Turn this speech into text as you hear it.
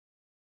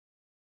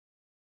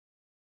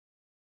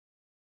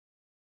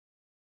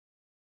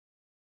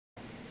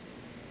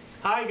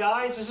Hi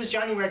guys, this is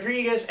Johnny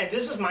Rodriguez, and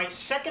this is my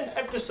second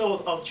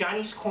episode of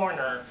Johnny's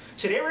Corner.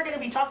 Today we're going to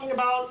be talking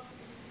about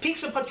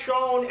Pizza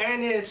Patron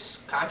and its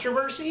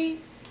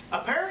controversy.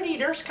 Apparently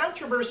there's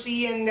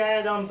controversy in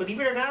that, believe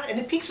it or not, in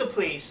the pizza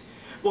place.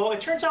 Well, it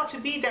turns out to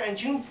be that on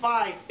June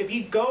 5, if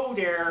you go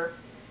there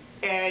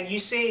and you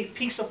say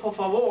pizza por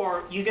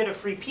favor, you get a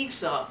free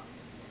pizza.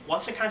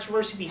 What's the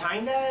controversy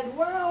behind that?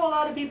 Well, a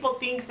lot of people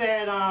think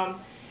that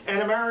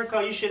in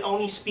America you should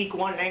only speak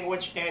one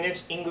language, and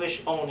it's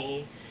English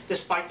only,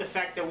 despite the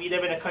fact that we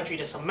live in a country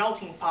that's a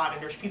melting pot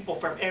and there's people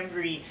from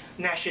every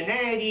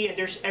nationality and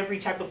there's every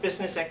type of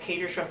business that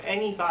caters from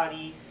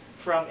anybody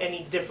from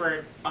any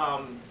different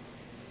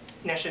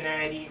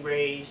nationality,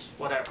 race,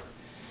 whatever.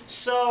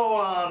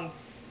 So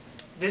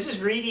this is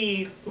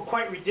really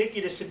quite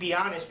ridiculous, to be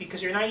honest,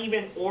 because you're not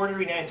even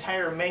ordering an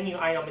entire menu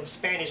item in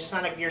Spanish. It's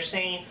not like you're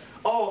saying,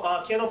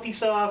 oh, quiero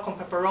pizza con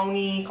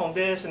pepperoni, con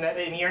this and that,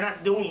 and you're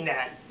not doing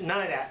that,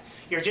 none of that.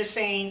 You're just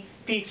saying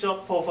pizza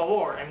por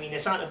favor. I mean,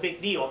 it's not a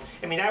big deal.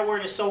 I mean, that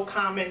word is so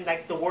common,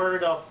 like the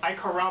word of ay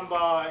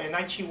caramba and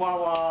ay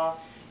chihuahua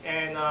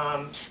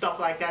and stuff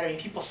like that. I mean,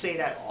 people say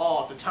that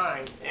all the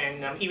time,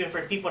 and even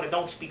for people that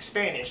don't speak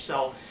Spanish.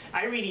 So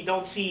I really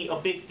don't see a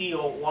big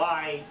deal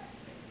why,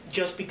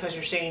 just because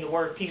you're saying the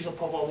word pizza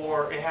por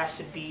favor, it has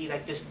to be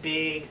like this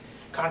big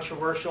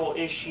controversial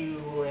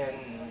issue and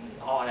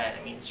all that.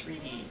 I mean, it's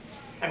really,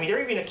 I mean,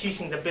 they're even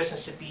accusing the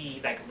business to be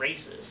like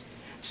racist.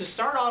 To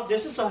start off,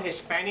 this is a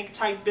Hispanic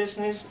type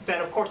business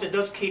that, of course, it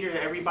does cater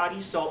to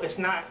everybody, so it's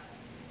not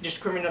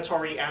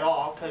discriminatory at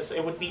all, because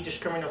it would be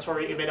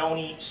discriminatory if it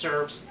only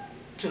serves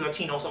to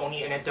Latinos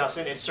only, and it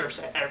doesn't. It serves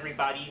to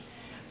everybody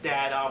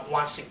that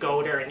wants to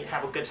go there and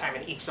have a good time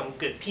and eat some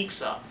good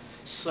pizza.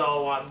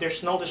 So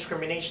there's no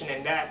discrimination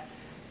in that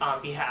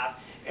behalf.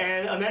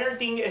 And another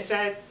thing is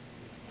that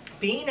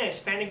being a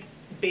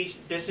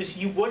Hispanic-based business,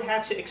 you would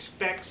have to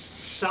expect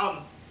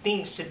some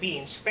things to be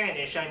in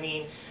Spanish. I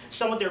mean,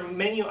 some of their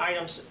menu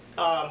items,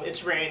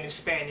 it's written in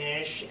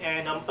Spanish,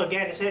 and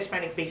again, it's a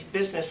Hispanic-based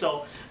business,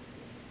 so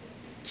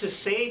to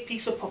say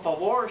pizza por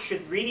favor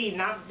should really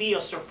not be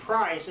a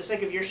surprise. It's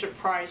like if you're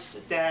surprised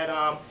that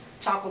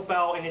Taco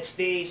Bell in its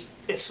days,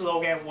 its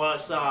slogan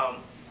was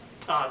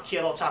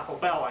Quiero Taco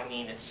Bell. I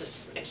mean,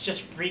 it's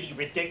just really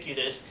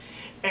ridiculous.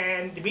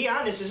 And to be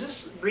honest, is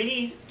this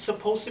really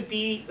supposed to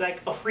be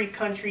like a free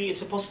country?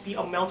 It's supposed to be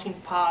a melting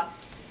pot.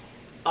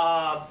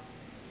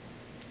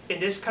 In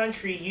this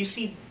country, you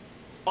see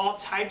all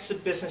types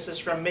of businesses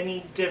from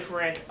many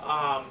different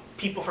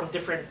people from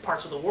different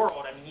parts of the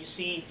world. I mean, you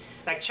see,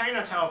 like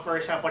Chinatown, for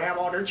example, they have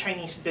all their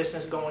Chinese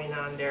business going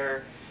on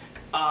there.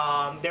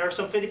 There are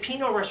some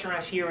Filipino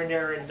restaurants here and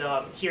there, and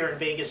here in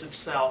Vegas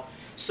itself.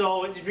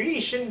 So it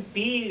really shouldn't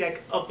be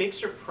like a big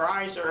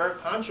surprise or a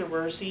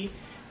controversy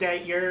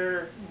that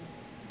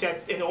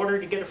in order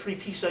to get a free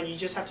pizza, you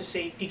just have to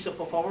say pizza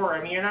por favor.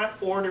 I mean, you're not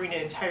ordering an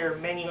entire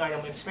menu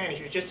item in Spanish.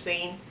 You're just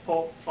saying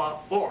por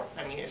favor.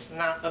 I mean, it's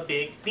not a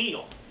big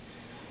deal.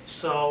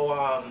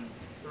 So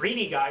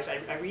really, guys,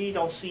 I really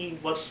don't see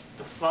what's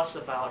the fuss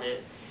about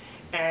it.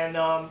 And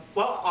well,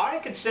 all I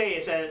could say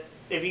is that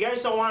if you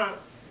guys don't want,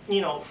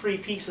 free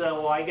pizza,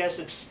 well, I guess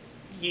it's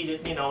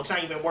it's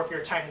not even worth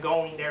your time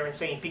going there and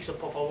saying pizza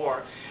por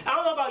favor. I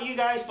don't know about you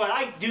guys, but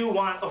I do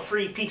want a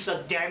free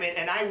pizza, damn it,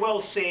 and I will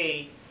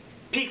say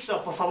pizza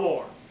por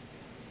favor.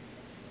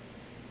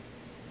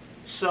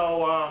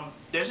 So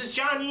this is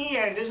Johnny,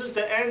 and this is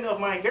the end of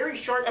my very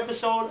short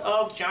episode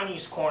of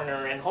Johnny's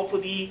Corner, and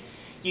hopefully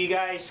you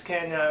guys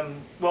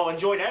can well,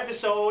 enjoy the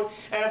episode,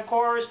 and of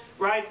course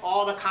write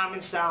all the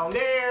comments down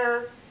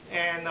there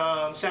and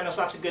send us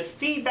lots of good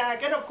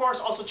feedback, and of course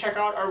also check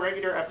out our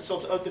regular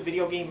episodes of the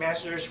Video Game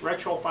Masters,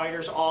 Retro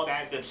Fighters, all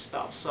that good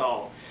stuff.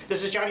 So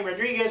this is Johnny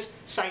Rodriguez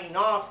signing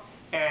off,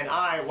 and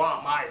I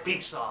want my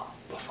pizza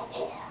por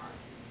favor.